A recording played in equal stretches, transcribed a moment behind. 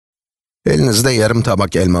Elinizde yarım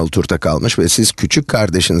tabak elmalı turta kalmış ve siz küçük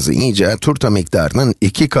kardeşinizin yiyeceği turta miktarının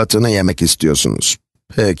 2 katını yemek istiyorsunuz.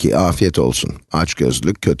 Peki, afiyet olsun.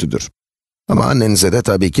 Açgözlülük kötüdür. Ama annenize de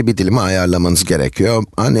tabii ki bir dilimi ayarlamanız gerekiyor.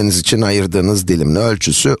 Anneniz için ayırdığınız dilimin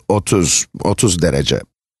ölçüsü 30 derece.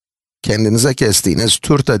 Kendinize kestiğiniz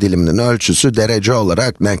turta diliminin ölçüsü derece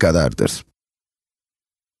olarak ne kadardır?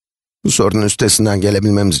 Bu sorunun üstesinden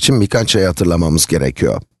gelebilmemiz için birkaç şey hatırlamamız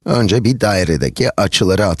gerekiyor. Önce bir dairedeki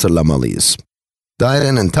açıları hatırlamalıyız.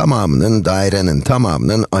 Dairenin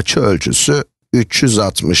tamamının açı ölçüsü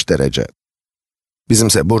 360 derece.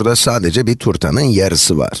 Bizimse burada sadece bir turtanın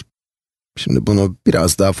yarısı var. Şimdi bunu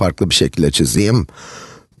biraz daha farklı bir şekilde çizeyim.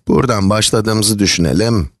 Buradan başladığımızı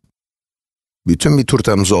düşünelim. Bütün bir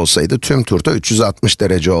turtamız olsaydı tüm turta 360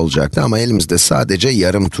 derece olacaktı ama elimizde sadece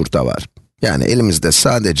yarım turta var. Yani elimizde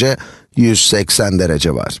sadece 180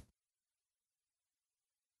 derece var.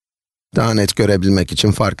 Daha net görebilmek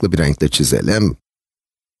için farklı bir renkle çizelim.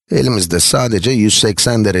 Elimizde sadece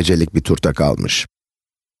 180 derecelik bir turta kalmış.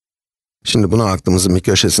 Şimdi bunu aklımızın bir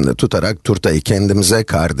köşesinde tutarak turtayı kendimize,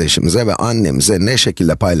 kardeşimize ve annemize ne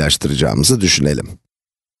şekilde paylaştıracağımızı düşünelim.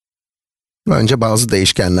 Önce bazı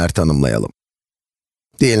değişkenler tanımlayalım.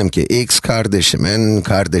 Diyelim ki x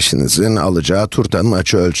kardeşinizin alacağı turtanın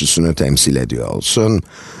açı ölçüsünü temsil ediyor olsun.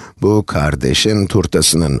 Bu kardeşin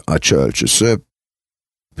turtasının açı ölçüsü.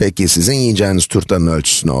 Peki sizin yiyeceğiniz turtanın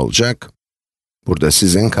ölçüsü ne olacak? Burada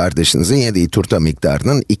sizin kardeşinizin yediği turta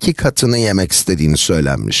miktarının 2 katını yemek istediğini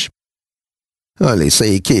söylenmiş.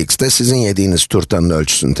 Öyleyse 2x de sizin yediğiniz turtanın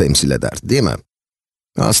ölçüsünü temsil eder, değil mi?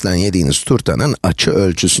 Aslen yediğiniz turtanın açı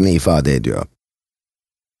ölçüsünü ifade ediyor.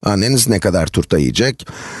 Anneniz ne kadar turta yiyecek?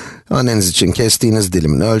 Anneniz için kestiğiniz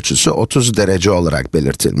dilimin ölçüsü 30 derece olarak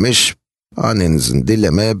belirtilmiş. Annenizin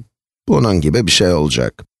dilimi bunun gibi bir şey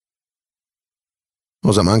olacak.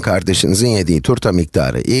 O zaman kardeşinizin yediği turta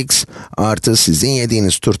miktarı x, artı sizin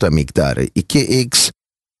yediğiniz turta miktarı 2x,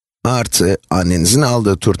 artı annenizin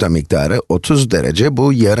aldığı turta miktarı 30 derece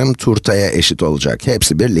bu yarım turtaya eşit olacak.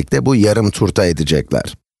 Hepsi birlikte bu yarım turta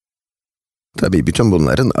edecekler. Tabii bütün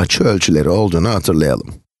bunların açı ölçüleri olduğunu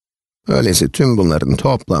hatırlayalım. Öyleyse tüm bunların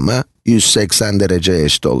toplamı 180 dereceye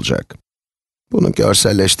eşit olacak. Bunu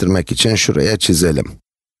görselleştirmek için şuraya çizelim.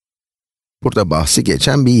 Burada bahsi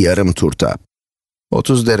geçen bir yarım turta.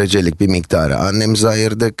 30 derecelik bir miktarı annemize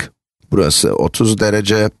ayırdık. Burası 30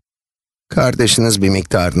 derece. Kardeşiniz bir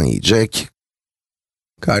miktarını yiyecek.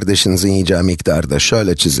 Kardeşinizin yiyeceği miktarı da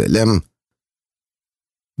şöyle çizelim.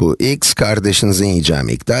 Bu x kardeşinizin yiyeceği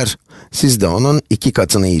miktar, siz de onun 2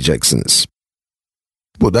 katını yiyeceksiniz.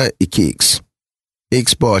 Bu da 2x.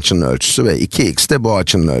 X bu açının ölçüsü ve 2x de bu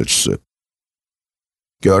açının ölçüsü.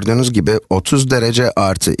 Gördüğünüz gibi 30 derece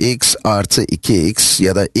artı x artı 2x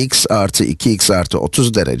ya da x artı 2x artı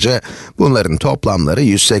 30 derece, bunların toplamları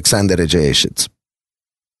 180 dereceye eşit.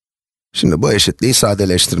 Şimdi bu eşitliği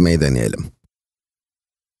sadeleştirmeyi deneyelim.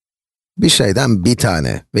 Bir şeyden bir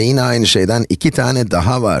tane ve yine aynı şeyden 2 tane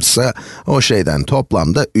daha varsa, o şeyden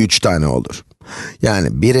toplamda 3 tane olur. Yani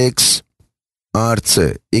 1x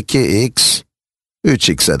artı 2x,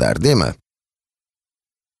 3x eder, değil mi?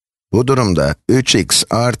 Bu durumda 3x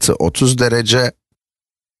artı 30 derece,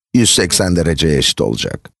 180 dereceye eşit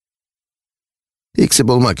olacak. X'i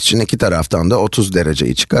bulmak için iki taraftan da 30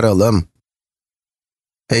 dereceyi çıkaralım.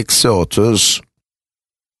 Eksi 30,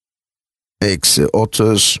 eksi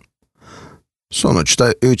 30,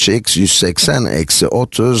 sonuçta 3x 180 eksi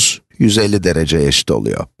 30, 150 dereceye eşit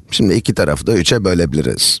oluyor. Şimdi iki tarafı da 3'e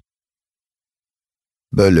bölebiliriz.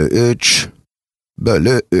 Bölü 3,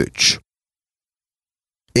 bölü 3.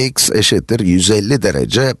 X eşittir 150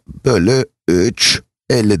 derece bölü 3,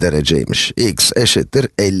 50 dereceymiş. X eşittir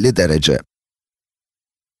 50 derece.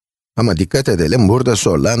 Ama dikkat edelim, burada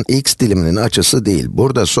sorulan x diliminin açısı değil.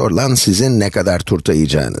 Burada sorulan sizin ne kadar turta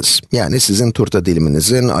yiyeceğiniz. Yani sizin turta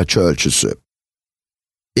diliminizin açı ölçüsü.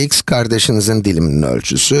 X kardeşinizin diliminin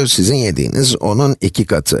ölçüsü, sizin yediğiniz onun 2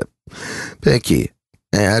 katı. Peki,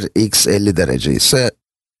 eğer x 50 derece ise,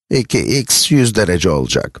 2x 100 derece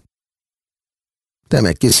olacak.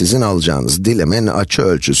 Demek ki sizin alacağınız dilimin açı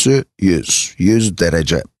ölçüsü 100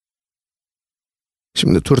 derece.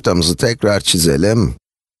 Şimdi turtamızı tekrar çizelim.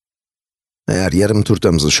 Eğer yarım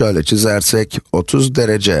turtamızı şöyle çizersek, 30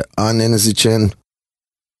 derece anneniz için,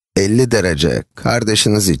 50 derece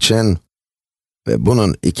kardeşiniz için ve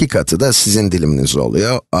bunun 2 katı da sizin diliminiz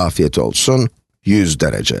oluyor. Afiyet olsun, 100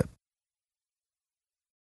 derece.